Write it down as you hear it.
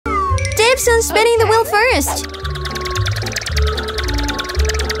Dibs on spinning the wheel first.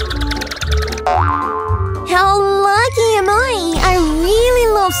 How lucky am I? I really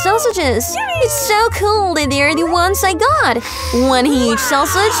love sausages. It's so cool that they're the ones I got. One huge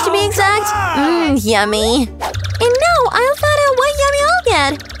sausage to be exact. Yummy. And now I'll find out what yummy I'll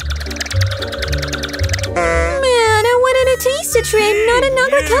get. Man, I wanted a tasty treat, not an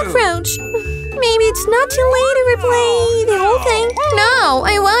ugly cockroach. Maybe it's not too late to replay the whole thing. No,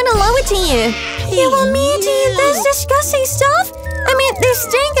 I want to love it to you. You want me to eat this disgusting stuff? I mean, they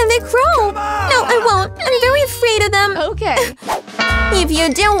stink and they crawl. No, I won't. I'm very afraid of them. Okay. If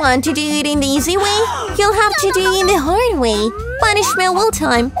you don't want to do it in the easy way, you'll have to do it in the hard way. Punishment will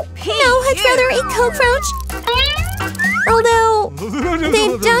time. No, I'd rather eat cockroach. Although,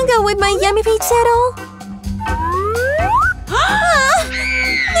 they don't go with my yummy pizza at all.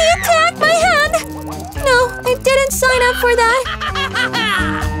 They attacked my hand! No, I didn't sign up for that.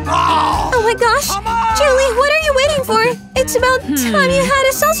 Oh my gosh! Julie, what are you waiting for? It's about time you had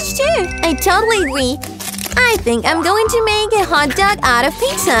a sausage too! I totally agree. I think I'm going to make a hot dog out of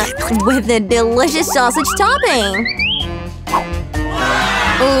pizza with a delicious sausage topping.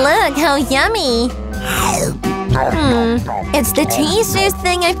 Look how yummy! It's the tastiest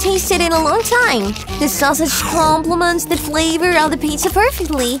thing I've tasted in a long time. The sausage complements the flavor of the pizza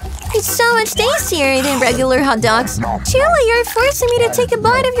perfectly. It's so much tastier than regular hot dogs. Julie, you're forcing me to take a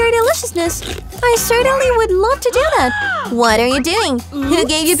bite of your deliciousness. I certainly would love to do that. What are you doing? Who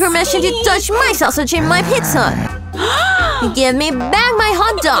gave you permission to touch my sausage and my pizza? Give me back my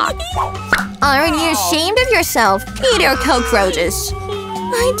hot dog. Aren't you ashamed of yourself? Eat your cockroaches.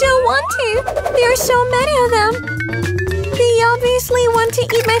 I don't want to. There are so many of them. They obviously want to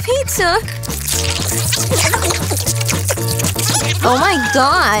eat my pizza. Oh my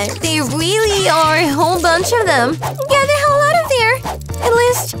god, they really are a whole bunch of them. Get the hell out of there. At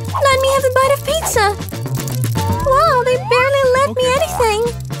least, let me have a bite of pizza. Wow, they barely let me anything.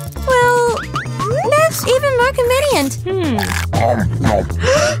 Well, that's even more convenient.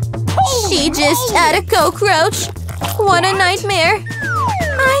 She just had a cockroach. What a nightmare.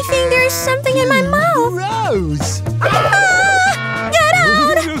 I think there's something in my mouth. Gross! Get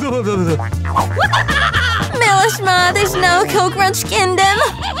out! Melisma, there's no cockroach kingdom.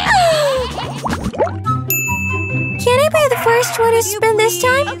 Can I be the first one to spin this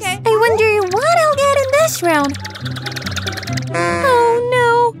time? Okay. I wonder what I'll get in this round. Oh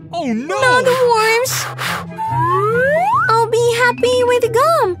no. Oh no! Not the worms. I'll be happy with the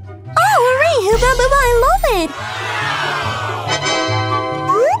gum. Oh, hooray! Hooba booba, I love it.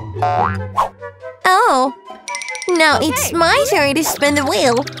 Oh, now it's my turn to spin the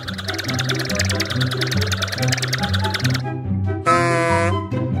wheel.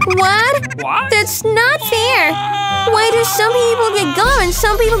 What? That's not fair. Why do some people get gum and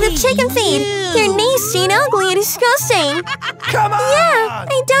some people get chicken feet? They're nasty and ugly and disgusting. Come on! Yeah,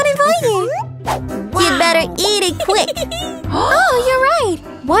 I don't invite you. You'd better eat it quick. Oh, you're right.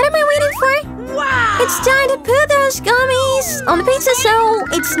 What am I waiting for? Wow! It's time to put those gummies on the pizza so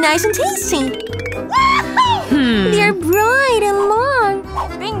it's nice and tasty. They're bright and long.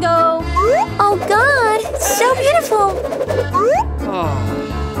 Bingo! Oh god, it's so beautiful.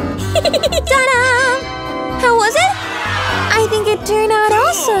 Ta-da! How was it? I think it turned out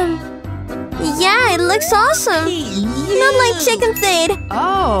awesome. Yeah, it looks awesome. Not like chicken feet.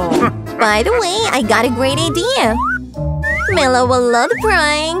 Oh. By the way, I got a great idea. Mila will love the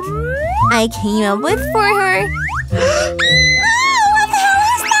prank I came up with for her. Oh, what the hell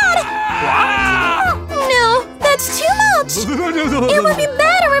is that? No, that's too much. It would be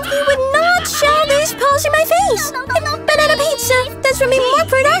better if you would not shove these paws in my face. Banana pizza, this would be more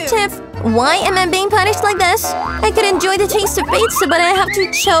productive. Why am I being punished like this? I could enjoy the taste of pizza, but I have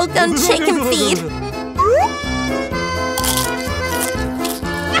to choke on chicken feet.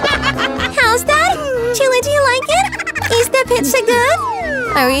 How's that? Chili, do you like it? Is the pizza good?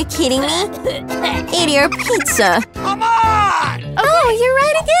 Are you kidding me? Eat your pizza. Come on! Oh, you're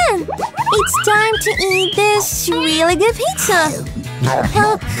right again. It's time to eat this really good pizza.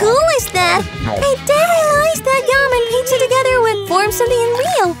 How cool is that? I didn't realize that gum and pizza together would form something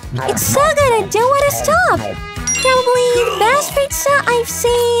unreal. It's so good I don't want to stop. Probably the best pizza I've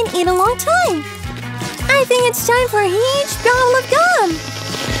seen in a long time. I think it's time for a huge bowl of gum.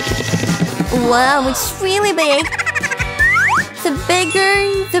 Wow, it's really big. The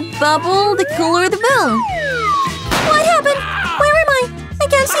bigger the bubble, the cooler the boom. What happened? Where am I? I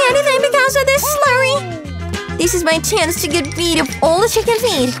can't see anything because of this slurry. This is my chance to get rid of all the chicken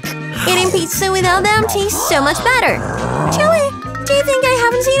feet. Eating pizza without them tastes so much better. Chili, do you think I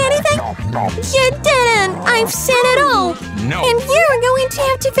haven't seen anything? You didn't! I've seen it all! No. And you're going to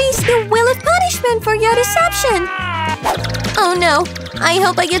have to face the will preparing for your reception. Oh no, I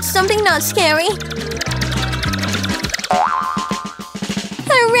hope I get something not scary.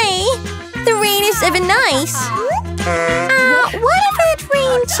 Hooray! The rain is even nice. What if it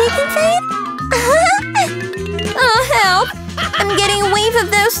rained chicken feet? Oh, help! I'm getting a wave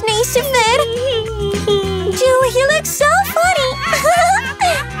of those nasty feet. Julie, you look so funny.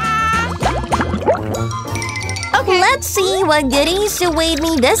 Okay. Let's see what goodies await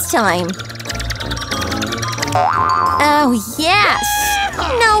me this time. Oh, yes!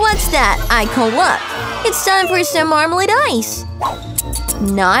 Now what's that? I call luck. It's time for some marmalade ice.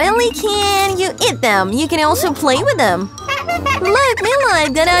 Not only can you eat them, you can also play with them. Look, Mila,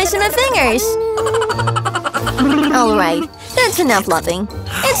 I've got ice on my fingers. Alright, that's enough laughing.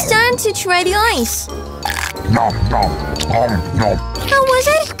 It's time to try the ice. How was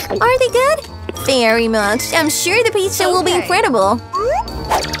it? Are they good? Very much. I'm sure the pizza will be incredible.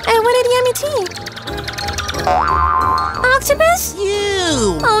 I wanted yummy tea. Octopus?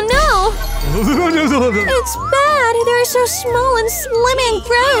 You! Oh no! It's bad! They're so small and slimy and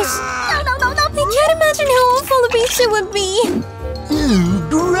gross! I can't imagine how awful the pizza would be! Ew,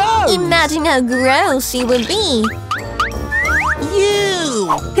 gross! Imagine how gross it would be! You!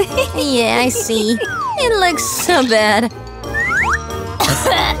 Yeah, I see. It looks so bad.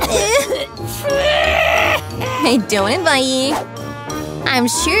 I don't invite you. I'm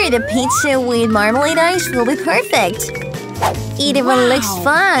sure the pizza with marmalade ice will be perfect. It even looks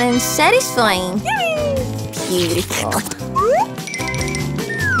fun and satisfying. Beautiful.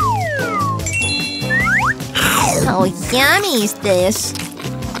 How yummy is this?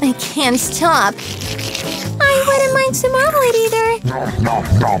 I can't stop. I wouldn't mind some marmalade either.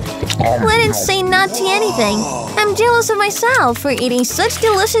 Wouldn't say not to anything. I'm jealous of myself for eating such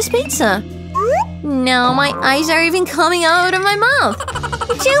delicious pizza. Now my eyes are even coming out of my mouth.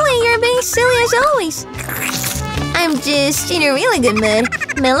 Julie, you're being silly as always. I'm just in a really good mood.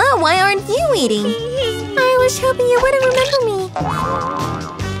 Mila, why aren't you eating? I was hoping you wouldn't remember me.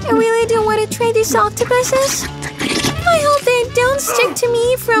 I really don't want to try these octopuses. I hope they don't stick to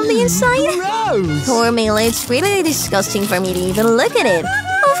me from the inside. Gross! Poor Mila, it's really disgusting for me to even look at it.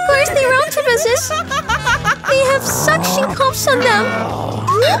 Of course they're octopuses. They have suction cups on them.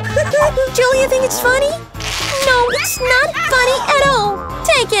 Julie, you think it's funny? No, it's not funny at all.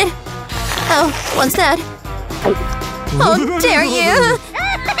 Take it. Oh, what's that? How dare you! Now I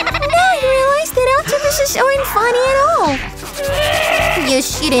realize that octopuses aren't funny at all. You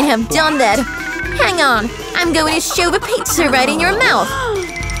shouldn't have done that. Hang on, I'm going to shove a pizza right in your mouth.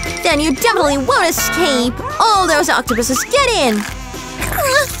 Then you definitely won't escape. All those octopuses, get in!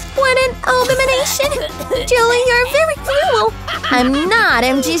 What an abomination! Julie, you're very cruel. I'm not,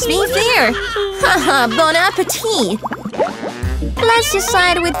 I'm just being fair. Haha, bon appetit. Let's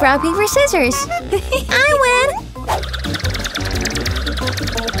decide with rock, paper, scissors. I win!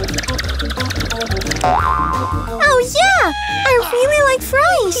 Oh yeah! I really like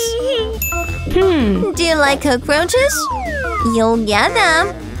fries! Do you like cockroaches? You'll get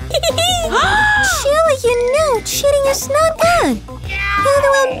them! Chili, you know cheating is not good! Put the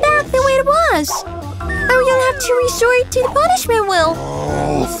wheel back the way it was! Or you'll have to resort to the punishment wheel!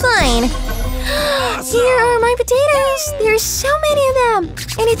 Fine! Here are my potatoes! There's so many of them!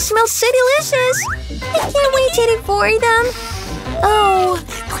 And it smells so delicious! I can't wait to devour them! Oh,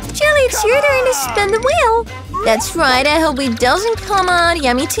 Jelly, it's your turn to spin the wheel! That's right, I hope it doesn't come out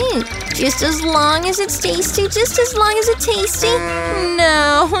yummy too! Just as long as it's tasty, just as long as it's tasty!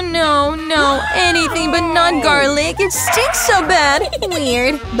 No, no, no, anything but not garlic! It stinks so bad!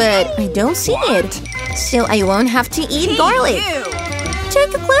 Weird, but I don't see it! So I won't have to eat garlic!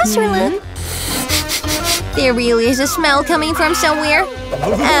 Take a closer look! There really is a smell coming from somewhere.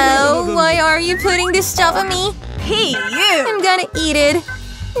 Oh, why are you putting this stuff on me? Hey, you! I'm gonna eat it.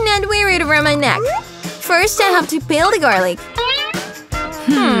 Not wear it around my neck. First, I have to peel the garlic.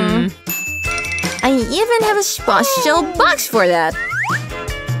 I even have a special box for that.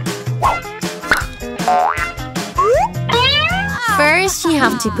 First, you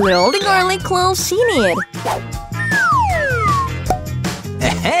have to put all the garlic cloves in it.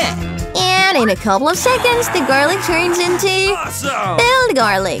 And in a couple of seconds, the garlic turns into peeled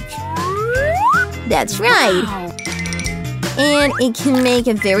garlic. That's right. And it can make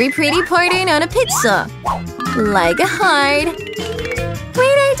a very pretty pattern on a pizza. Like a heart.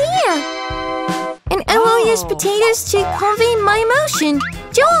 Great idea! And I will use potatoes to convey my emotion.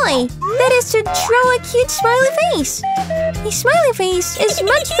 Joy! That is to draw a cute smiley face. A smiley face is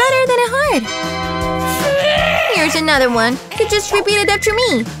much better than a heart. Here's another one. You just repeat it after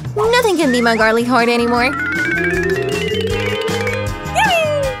me. Nothing can be my garlic heart anymore.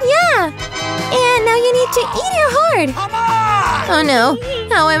 Yeah! to eat your heart! Oh no,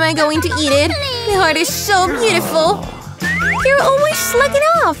 how am I going to eat it? The heart is so beautiful! You're always slacking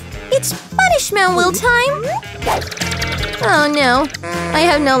off! It's punishment wheel time! Oh no, I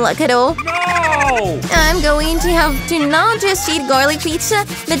have no luck at all. No! I'm going to have to not just eat garlic pizza,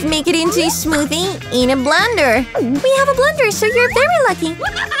 but make it into a smoothie in a blender. We have a blender, so you're very lucky.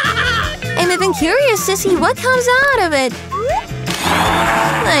 I'm even curious to see what comes out of it.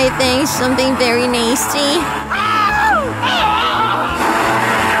 I think something very nasty.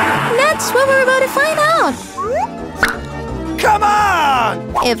 That's what we're about to find out. Come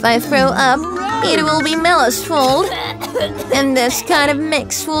on! If I throw up, it will be Mella's fault. And this kind of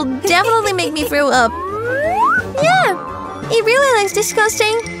mix will definitely make me throw up. Yeah, it really looks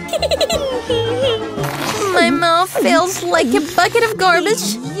disgusting. My mouth feels like a bucket of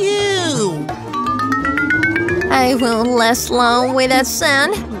garbage. You! I won't last long with that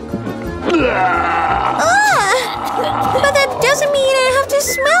sand. But that doesn't mean I have to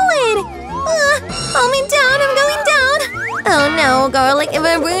smell it. Hold me down, I'm going down. Oh no, garlic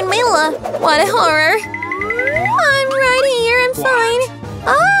even ruined Mela. What a horror. I'm right here, I'm fine.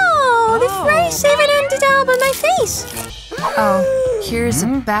 Oh, the fries even ended up on my face. Oh, here's a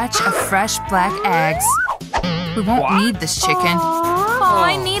batch of fresh black eggs. We won't need this chicken. Oh,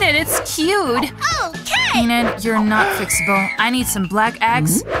 I need it. It's cute. Okay. Enid, you're not fixable. I need some black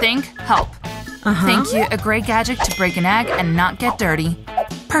eggs. Think, help. Thank you. A great gadget to break an egg and not get dirty.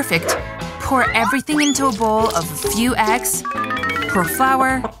 Perfect. Pour everything into a bowl of a few eggs. Pour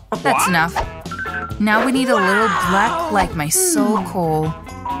flour. That's enough. Now we need a little black like my soul coal.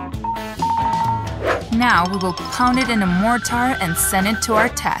 Now we will pound it in a mortar and send it to our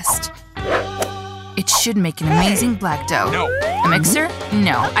test. It should make an amazing black dough. A mixer?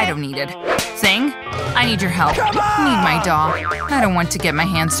 No, I don't need it. Thing? I need your help. Need my dough. I don't want to get my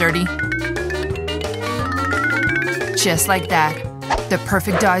hands dirty. Just like that. The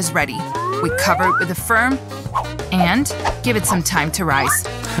perfect dough is ready. We cover it with a firm and give it some time to rise.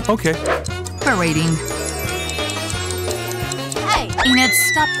 Okay. We're waiting. Enid,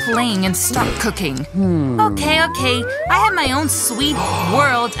 stop playing and stop cooking. Okay. I have my own sweet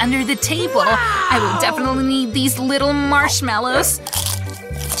world under the table. I will definitely need these little marshmallows.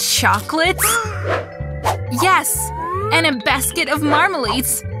 Chocolates? Yes! And a basket of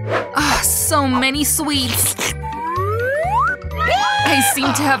marmalades. Ah, so many sweets. I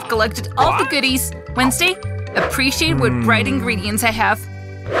seem to have collected all the goodies. Wednesday, appreciate what bright ingredients I have.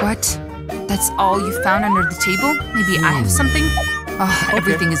 What? That's all you found under the table? Maybe I have something? Oh,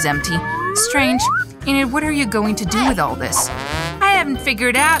 everything is empty. Strange. Enid, what are you going to do with all this? I haven't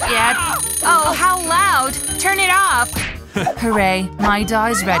figured out yet. Oh, how loud! Turn it off! Hooray, my dough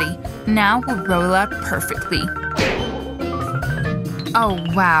is ready. Now we'll roll out perfectly. Oh,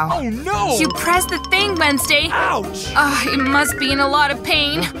 wow. Oh no! You pressed the thing, Wednesday! Ouch! Oh, it must be in a lot of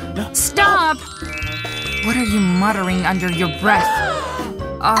pain. Stop! What are you muttering under your breath?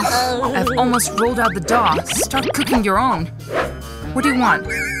 Oh, I've almost rolled out the dough. Start cooking your own. What do you want?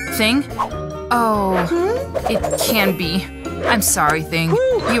 Thing? Oh, it can be. I'm sorry, Thing.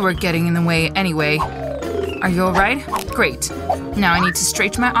 You were getting in the way anyway. Are you alright? Great. Now I need to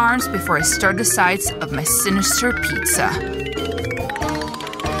stretch my arms before I start the sides of my sinister pizza.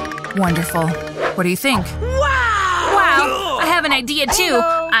 Wonderful. What do you think? Wow! I have an idea too.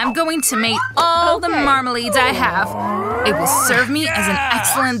 I'm going to make all the marmalades I have. It will serve me as an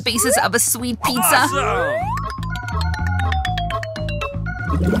excellent basis of a sweet pizza.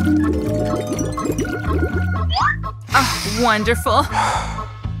 Oh, wonderful.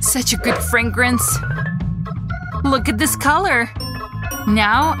 Such a good fragrance. Look at this color.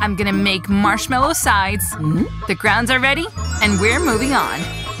 Now I'm gonna make marshmallow sides. The grounds are ready, and we're moving on.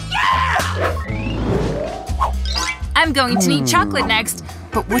 I'm going to need chocolate next,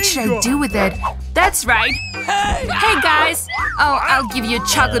 but what should I do with it? That's right. Hey guys! Oh, I'll give you a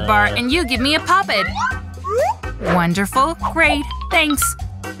chocolate bar and you give me a Pop-It. Wonderful. Great. Thanks.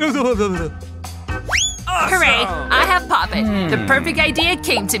 Hooray! I have Pop-It. The perfect idea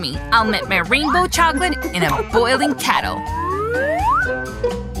came to me. I'll melt my rainbow chocolate in a boiling kettle.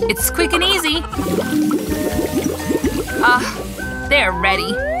 It's quick and easy. Ah, they're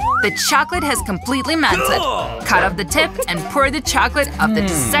ready. The chocolate has completely melted. Cut off the tip and pour the chocolate of the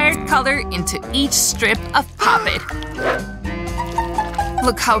desired color into each strip of Pop-It.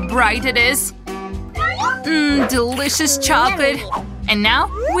 Look how bright it is. Delicious chocolate. And now,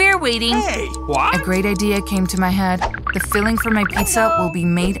 we're waiting. Hey, what? A great idea came to my head. The filling for my pizza will be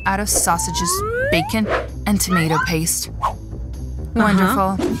made out of sausages, bacon, and tomato paste.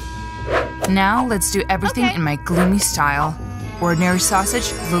 Wonderful. Now, let's do everything in my gloomy style. Ordinary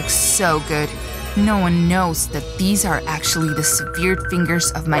sausage looks so good. No one knows that these are actually the severed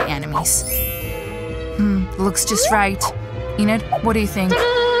fingers of my enemies. Looks just right. Enid, what do you think?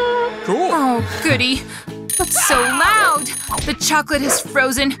 Cool. Oh, goody. That's so loud! The chocolate has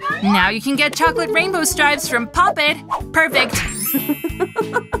frozen. Now you can get chocolate rainbow stripes from Pop It. Perfect.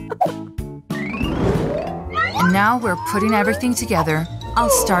 And now we're putting everything together. I'll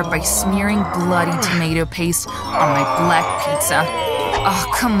start by smearing bloody tomato paste on my black pizza.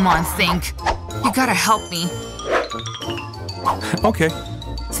 Oh, come on, think. You gotta help me. Okay.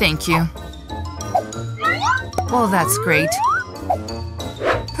 Thank you. Well, that's great.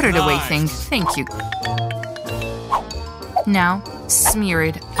 Put it away, Thing. Thank you. Now, smear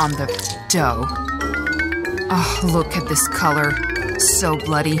it on the dough. Oh, look at this color. So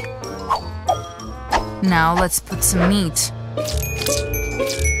bloody. Now, let's put some meat.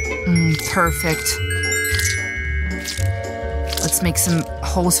 Perfect. Let's make some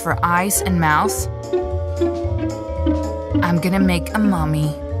holes for eyes and mouth. I'm gonna make a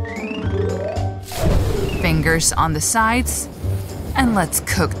mummy. Fingers on the sides. And let's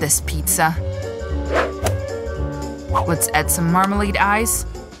cook this pizza. Let's add some marmalade eyes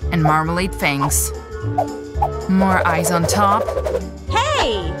and marmalade fangs. More eyes on top.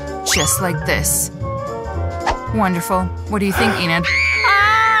 Hey! Just like this. Wonderful. What do you think, Enid?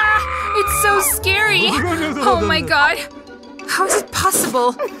 Ah! It's so scary! Oh my god! How is it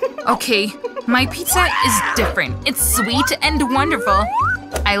possible? Okay, my pizza is different. It's sweet and wonderful.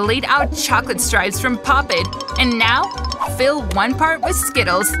 I laid out chocolate stripes from Pop It, and now fill one part with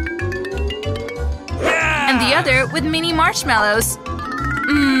Skittles. And the other with mini marshmallows.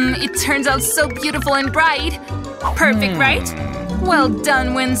 It turns out so beautiful and bright. Perfect, right? Well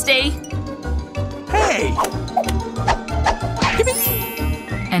done, Wednesday. Hey!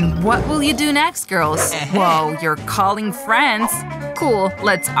 And what will you do next, girls? Whoa, you're calling friends? Cool,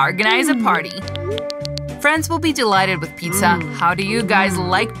 let's organize a party. Friends will be delighted with pizza. How do you guys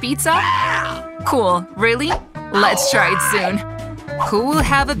like pizza? Cool, really? Let's try it soon. Who will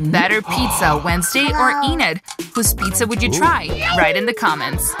have a better pizza, Wednesday or Enid? Whose pizza would you try? Write in the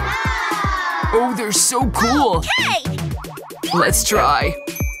comments. Oh, they're so cool! Let's try.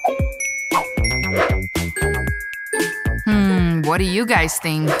 What do you guys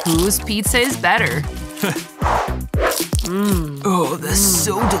think? Whose pizza is better? Oh, that's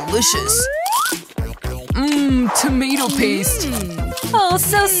so delicious. Tomato paste. Oh,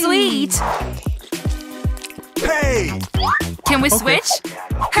 so sweet! Hey! Can we switch?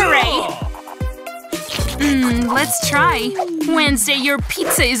 Hooray! Let's try. Wednesday, your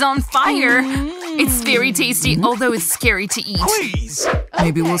pizza is on fire. It's very tasty, although it's scary to eat. Please!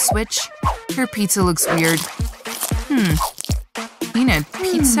 Maybe we'll switch? Your pizza looks weird. Enid,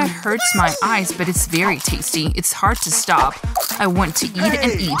 pizza hurts my eyes, but it's very tasty. It's hard to stop. I want to eat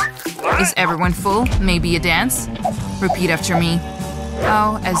and eat. Is everyone full? Maybe a dance? Repeat after me.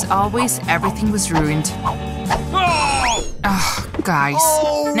 Oh, as always, everything was ruined. Oh,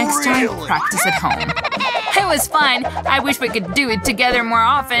 guys. Next time, practice at home. It was fun. I wish we could do it together more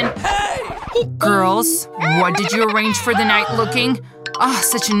often. Girls, what did you arrange for the night looking? Oh,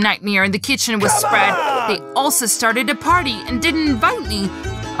 such a nightmare. The kitchen was spread. They also started a party and didn't invite me.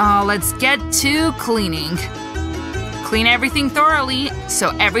 Let's get to cleaning. Clean everything thoroughly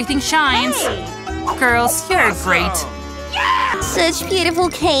so everything shines. Girls, you're great. Such beautiful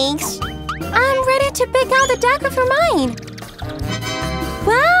cakes. I'm ready to pick out the decor for mine.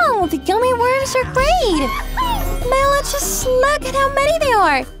 Wow, the gummy worms are great. Mela, just look at how many they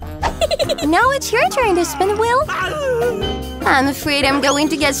are. Now it's your turn to spin the wheel. I'm afraid I'm going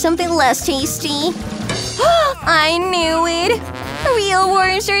to get something less tasty. I knew it! Real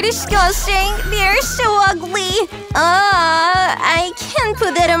worms are disgusting! They're so ugly! I can't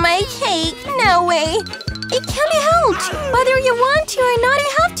put that on my cake! No way! It can't be helped! Whether you want to or not,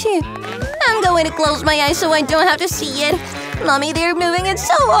 you have to! I'm going to close my eyes so I don't have to see it! Mommy, they're moving, it's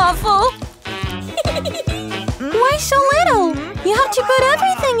so awful! Why so little? You have to put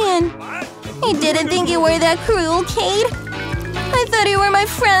everything in! I didn't think you were that cruel, Kate! I thought you were my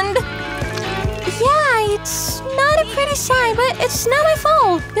friend! Yeah, it's not a pretty sight, but it's not my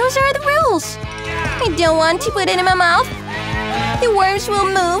fault. Those are the rules. I don't want to put it in my mouth. The worms will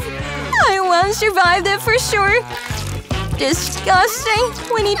move. I won't survive that for sure. Disgusting.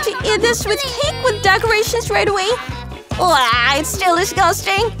 We need to eat this with cake with decorations right away. It's still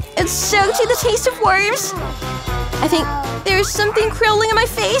disgusting. It's soaked to the taste of worms. I think there's something crawling in my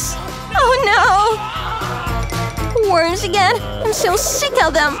face. Oh no! Worms again. I'm so sick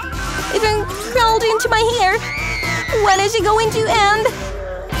of them. Even crawled into my hair. When is it going to end?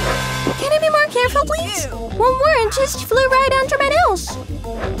 Can I be more careful, please? One worm just flew right under my nose.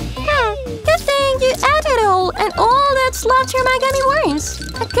 Good thing And all that's left are my gummy worms.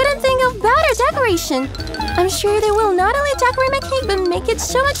 I couldn't think of better decoration. I'm sure they will not only decorate my cake, but make it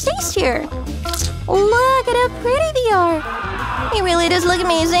so much tastier. Look at how pretty they are. It really does look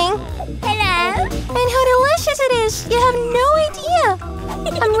amazing. Hello. And how delicious it is. You have no idea.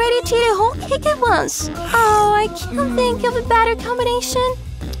 I'm ready to eat a whole cake at once. Oh, I can't think of a better combination.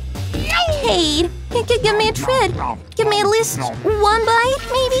 Kate, you could give me a treat. Give me at least one bite,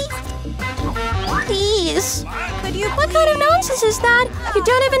 maybe? Please. What kind of nonsense is that? You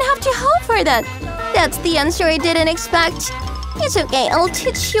don't even have to hope for that. That's the answer I didn't expect. It's okay, I'll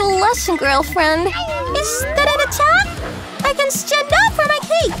teach you a lesson, girlfriend. Is that an attack? I can stand up for my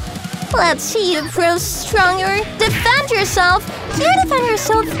cake. Let's see you prove stronger. Defend yourself. You defend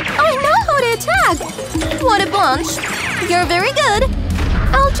yourself. I know how to attack. What a bunch. You're very good.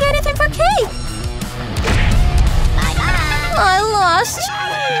 I'll do anything for cake. I lost.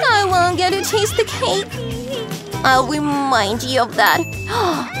 I won't get to taste the cake. I'll remind you of that.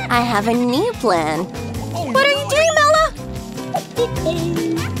 I have a new plan. What are you doing, Bella?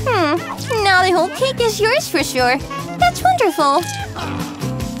 Now the whole cake is yours for sure. That's wonderful.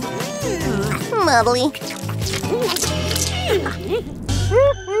 Lovely.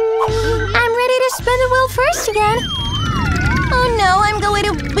 I'm ready to spin the wheel first again. Oh no, I'm going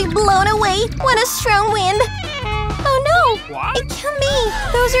to be blown away. What a strong wind. Oh no, it can't be.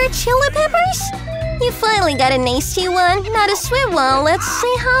 Those are chili peppers? You finally got a nasty one, not a sweet one. Let's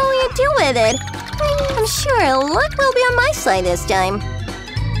see how you do with it. I'm sure luck will be on my side this time.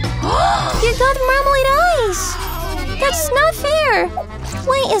 You got marmalade eyes! That's not fair!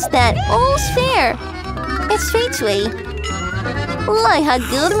 Why is that? All's fair! It's fate's way. Look how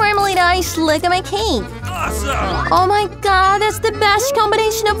good marmalade eyes look at my cake! Awesome. Oh my god, that's the best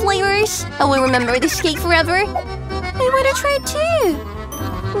combination of flavors! I will remember this cake forever! I want to try it too!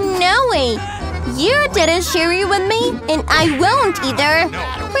 No way! You didn't share it with me, and I won't either!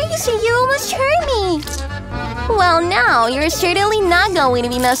 Crazy, you almost hurt me! Well, now you're certainly not going to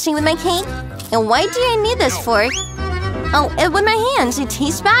be messing with my cake. And why do I need this fork? Oh, and with my hands, it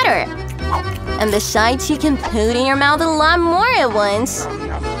tastes better. And besides, you can put in your mouth a lot more at once.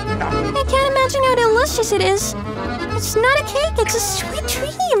 I can't imagine how delicious it is. It's not a cake, it's a sweet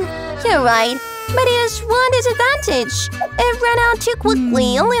dream. You're right, but it has one disadvantage. It ran out too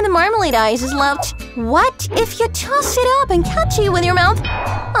quickly, only the marmalade ice is left. What if you toss it up and catch it with your mouth?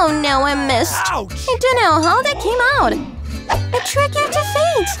 Oh no, I missed. Ouch. I don't know how that came out. A trick you have to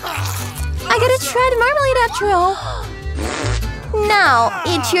faint. I gotta try the marmalade after all. Now,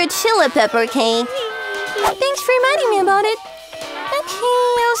 eat your chili pepper cake. Thanks for reminding me about it. Okay,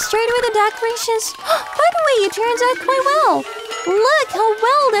 I'll start with the decorations. By the way, it turns out quite well. Look how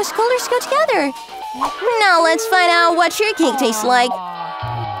well those colors go together. Now let's find out what your cake tastes like.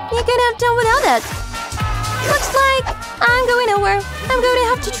 You could have done without that. Looks like I'm going nowhere. I'm going to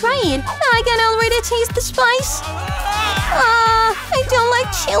have to try it. I can already taste the spice. I don't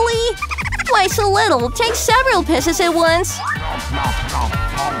like chili. Why so little? Take several pieces at once.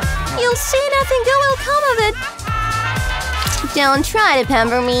 You'll see nothing good will come of it. Don't try to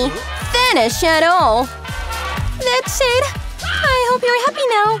pamper me. Finish at all. That's it. I hope you're happy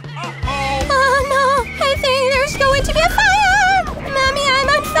now. Oh no, I think there's going to be a fire. Mommy, I'm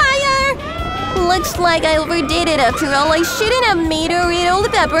on fire. Looks like I overdid it after all. I shouldn't have made her eat all the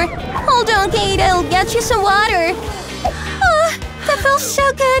pepper. Hold on, Kate. I'll get you some water. Oh, that feels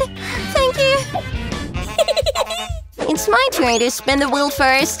so good. Thank you. It's my turn to spin the wheel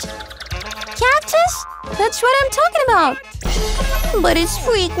first. Cactus? That's what I'm talking about. But it's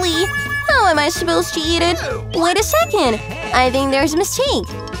prickly. How am I supposed to eat it? Wait a second. I think there's a mistake.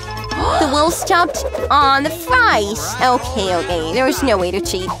 The wheel stopped on the fries. Okay. There's no way to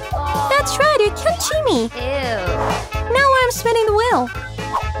cheat. That's right, you can't cheat me. Ew. Now I'm spinning the wheel.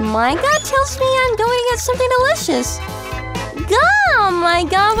 My gut tells me I'm going to get something delicious. Gum! My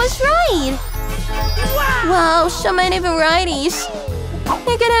gut was right. Wow, so many varieties.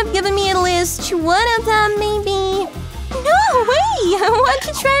 You could have given me at least one of them, maybe. No way! I want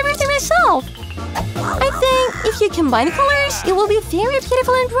to try everything myself. I think if you combine the colors, it will be very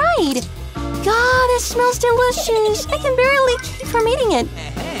beautiful and bright. God, it smells delicious. I can barely keep from eating it.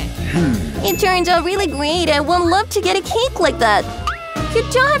 It turns out really great. I would love to get a cake like that. You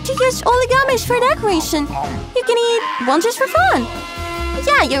don't have to use origamis for decoration. You can eat one just for fun.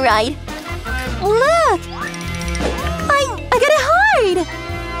 Yeah, you're right. Look! I got it hard!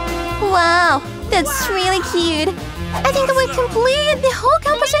 Wow, that's really cute. I think it would complete the whole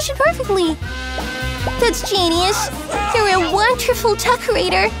composition perfectly. That's genius. You're a wonderful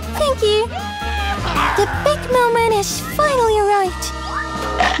decorator. Thank you. The big moment has finally arrived.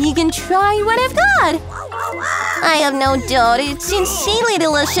 You can try what I've got. I have no doubt it's insanely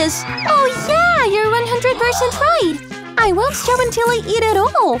delicious. Oh yeah, you're 100% right. I won't stop until I eat it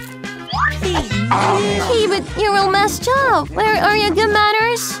all. Hey, but you're all messed up. Where are your good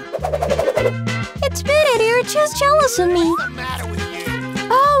manners? It's pity you're just jealous of me.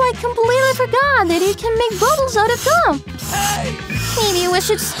 Oh, I completely forgot that you can make bubbles out of gum. Maybe we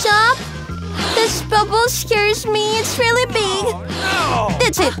should stop. This bubble scares me. It's really big.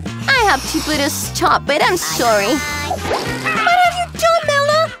 That's it. I have to put a stop it. I'm sorry. What have you done,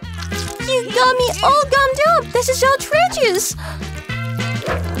 Bella? You got me all gummed up. This is outrageous.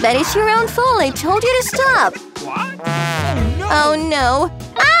 That is your own fault. I told you to stop. Oh no.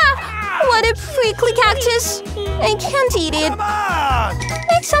 Ah! What a prickly cactus. I can't eat it.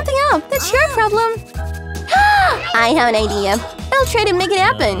 Make something up. That's your problem. I have an idea. I'll try to make it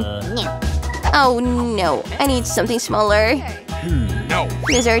happen. Oh no. I need something smaller. No.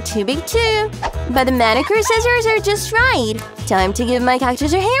 These are too big too. But the manicure scissors are just right. Time to give my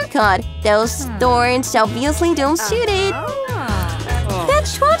cactus a haircut. Those thorns obviously don't suit it.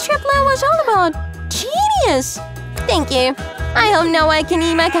 That's what your plan was all about. Genius! Thank you. I hope now I can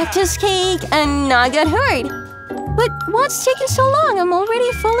eat my cactus cake and not get hurt. But what's taking so long? I'm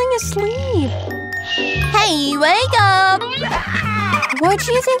already falling asleep. Hey, wake up! What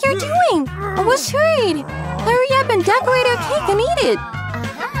do you think you're doing? I was hurt. Hurry up and decorate our cake and eat it.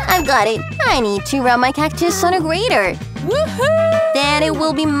 I've got it. I need to run my cactus on a grater. Woohoo! Then it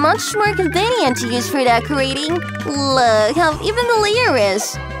will be much more convenient to use for decorating. Look how even the layer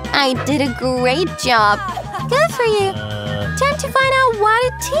is. I did a great job. Good for you. Time to find out what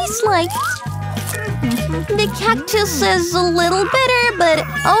it tastes like. The cactus is a little bitter, but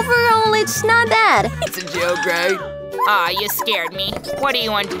overall it's not bad. It's a joke, right? Ah, you scared me. What do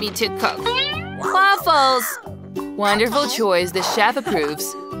you want me to cook? Waffles! Wonderful choice. The chef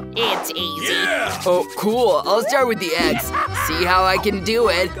approves. It's easy. Oh, cool. I'll start with the eggs. See how I can do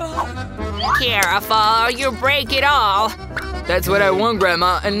it. Careful, you break it all. That's what I want,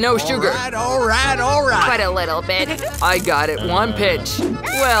 Grandma, and no sugar. All right. But a little bit. I got it. One pinch.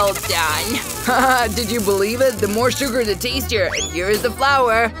 Well done. Haha, did you believe it? The more sugar, the tastier. And here is the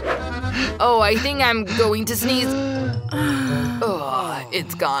flour. Oh, I think I'm going to sneeze. Oh,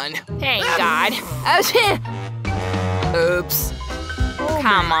 it's gone. Thank God. Oops.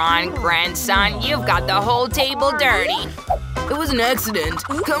 Come on, grandson. You've got the whole table dirty. It was an accident.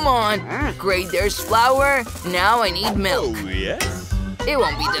 Come on. Great, there's flour. Now I need milk. Yes. It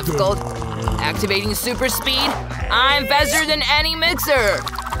won't be difficult. Activating super speed. I'm faster than any mixer.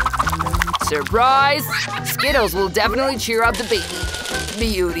 Surprise! Skittles will definitely cheer up the baby.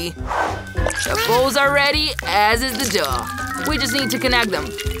 Beauty. The bowls are ready, as is the dough. We just need to connect them.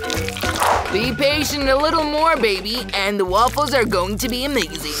 Be patient a little more, baby, and the waffles are going to be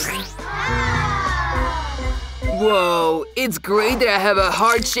amazing. Whoa, it's great that I have a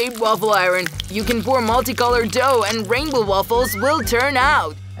heart-shaped waffle iron. You can pour multicolored dough and rainbow waffles will turn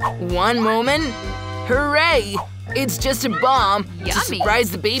out. One moment. Hooray! It's just a bomb. To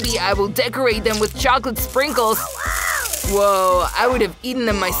surprise the baby, I will decorate them with chocolate sprinkles. Whoa, I would have eaten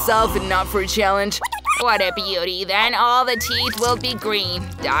them myself and not for a challenge. What a beauty. Then all the teeth will be green.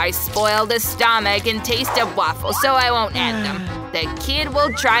 I spoil the stomach and taste of waffles, so I won't add them. The kid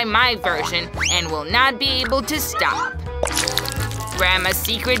will try my version and will not be able to stop. Grandma's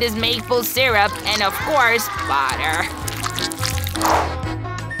secret is maple syrup and, of course, butter.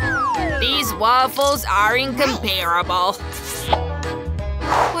 These waffles are incomparable.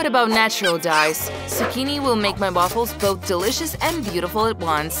 What about natural dyes? Zucchini will make my waffles both delicious and beautiful at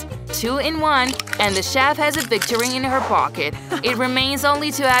once. 2 in 1, and the chef has a victory in her pocket. It remains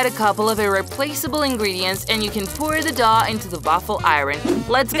only to add a couple of irreplaceable ingredients and you can pour the dough into the waffle iron.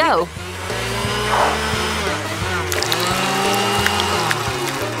 Let's go!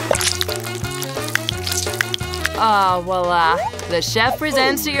 Ah, voila. The chef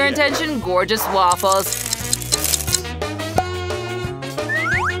presents to your attention gorgeous waffles.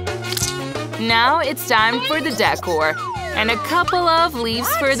 Now it's time for the decor. And a couple of leaves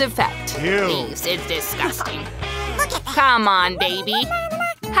for the effect. Leaves, it's disgusting. Come on, baby.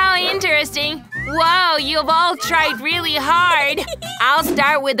 How interesting. Whoa, you've all tried really hard. I'll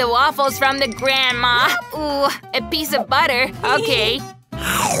start with the waffles from the grandma. Ooh, a piece of butter. Okay.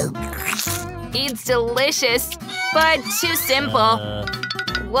 It's delicious, but too simple.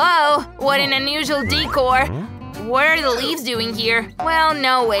 Whoa, what an unusual decor. What are the leaves doing here? Well,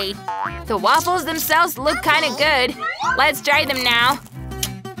 no wait. The waffles themselves look kinda good. Let's try them now.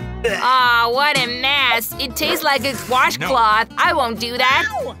 Aw, what a mess. It tastes like a washcloth. I won't do that.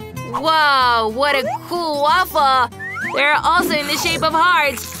 Whoa, what a cool waffle. They're also in the shape of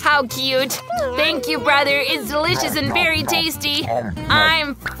hearts. How cute. Thank you, brother. It's delicious and very tasty.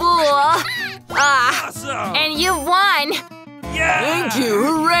 I'm full. And you won. Thank you.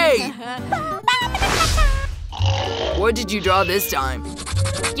 Hooray. What did you draw this time?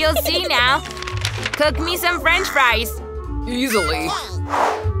 You'll see now. Cook me some French fries. Easily.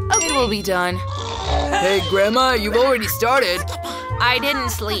 It will be done. Hey, Grandma, you've already started. I didn't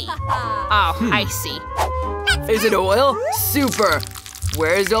sleep. Oh, I see. Is it oil? Super.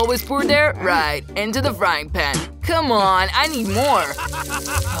 Where is it always poured there? Right, into the frying pan. Come on, I need more.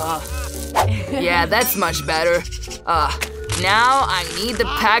 Yeah, that's much better. Now I need the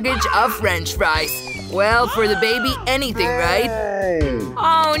package of French fries. Well, for the baby, anything, right?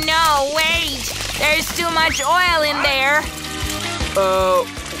 Oh no, wait! There's too much oil in there.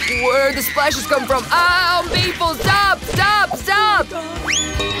 Where the splashes come from? Oh, people, stop! Stop! Stop!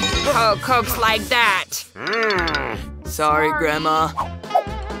 Who cooks like that? Sorry, Grandma.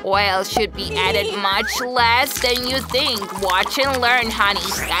 Oil should be added much less than you think. Watch and learn, honey.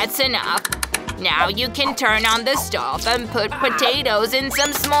 That's enough. Now you can turn on the stove and put potatoes in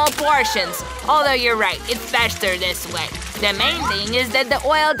some small portions. Although you're right, it's better this way. The main thing is that the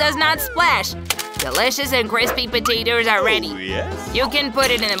oil does not splash. Delicious and crispy potatoes are ready. Yes? You can put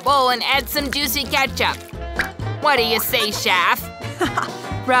it in a bowl and add some juicy ketchup. What do you say, chef?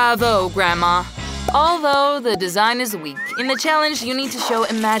 Bravo, Grandma. Although the design is weak, in the challenge you need to show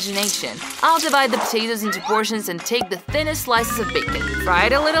imagination. I'll divide the potatoes into portions and take the thinnest slices of bacon. Fry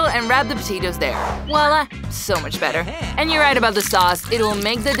it a little and wrap the potatoes there. Voila! So much better. And you're right about the sauce. It will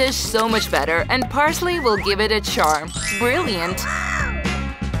make the dish so much better, and parsley will give it a charm. Brilliant.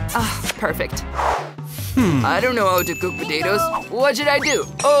 Perfect. I don't know how to cook potatoes. What should I do?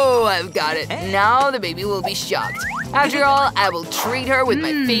 Oh, I've got it. Now the baby will be shocked. After all, I will treat her with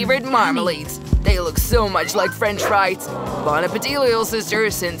my favorite marmalades. They look so much like French fries. Bon appetit, little sister.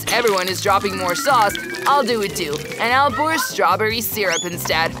 Since everyone is dropping more sauce, I'll do it too. And I'll pour strawberry syrup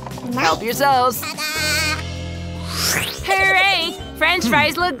instead. Help yourselves. Hooray! French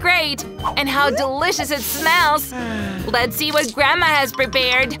fries look great! And how delicious it smells! Let's see what Grandma has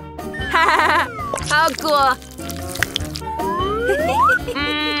prepared. How cool!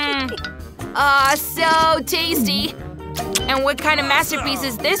 So tasty! And what kind of masterpiece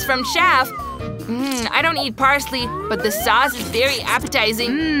is this from Chef? I don't eat parsley, but the sauce is very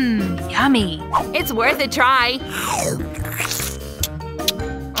appetizing. Yummy. It's worth a try.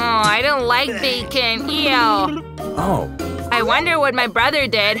 Oh, I don't like bacon. Ew. Oh. I wonder what my brother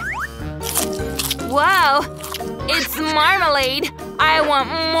did. Whoa! It's marmalade! I want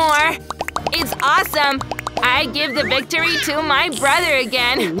more! It's awesome! I give the victory to my brother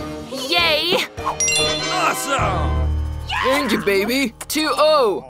again! Yay! Awesome! Thank you, baby! 2-0!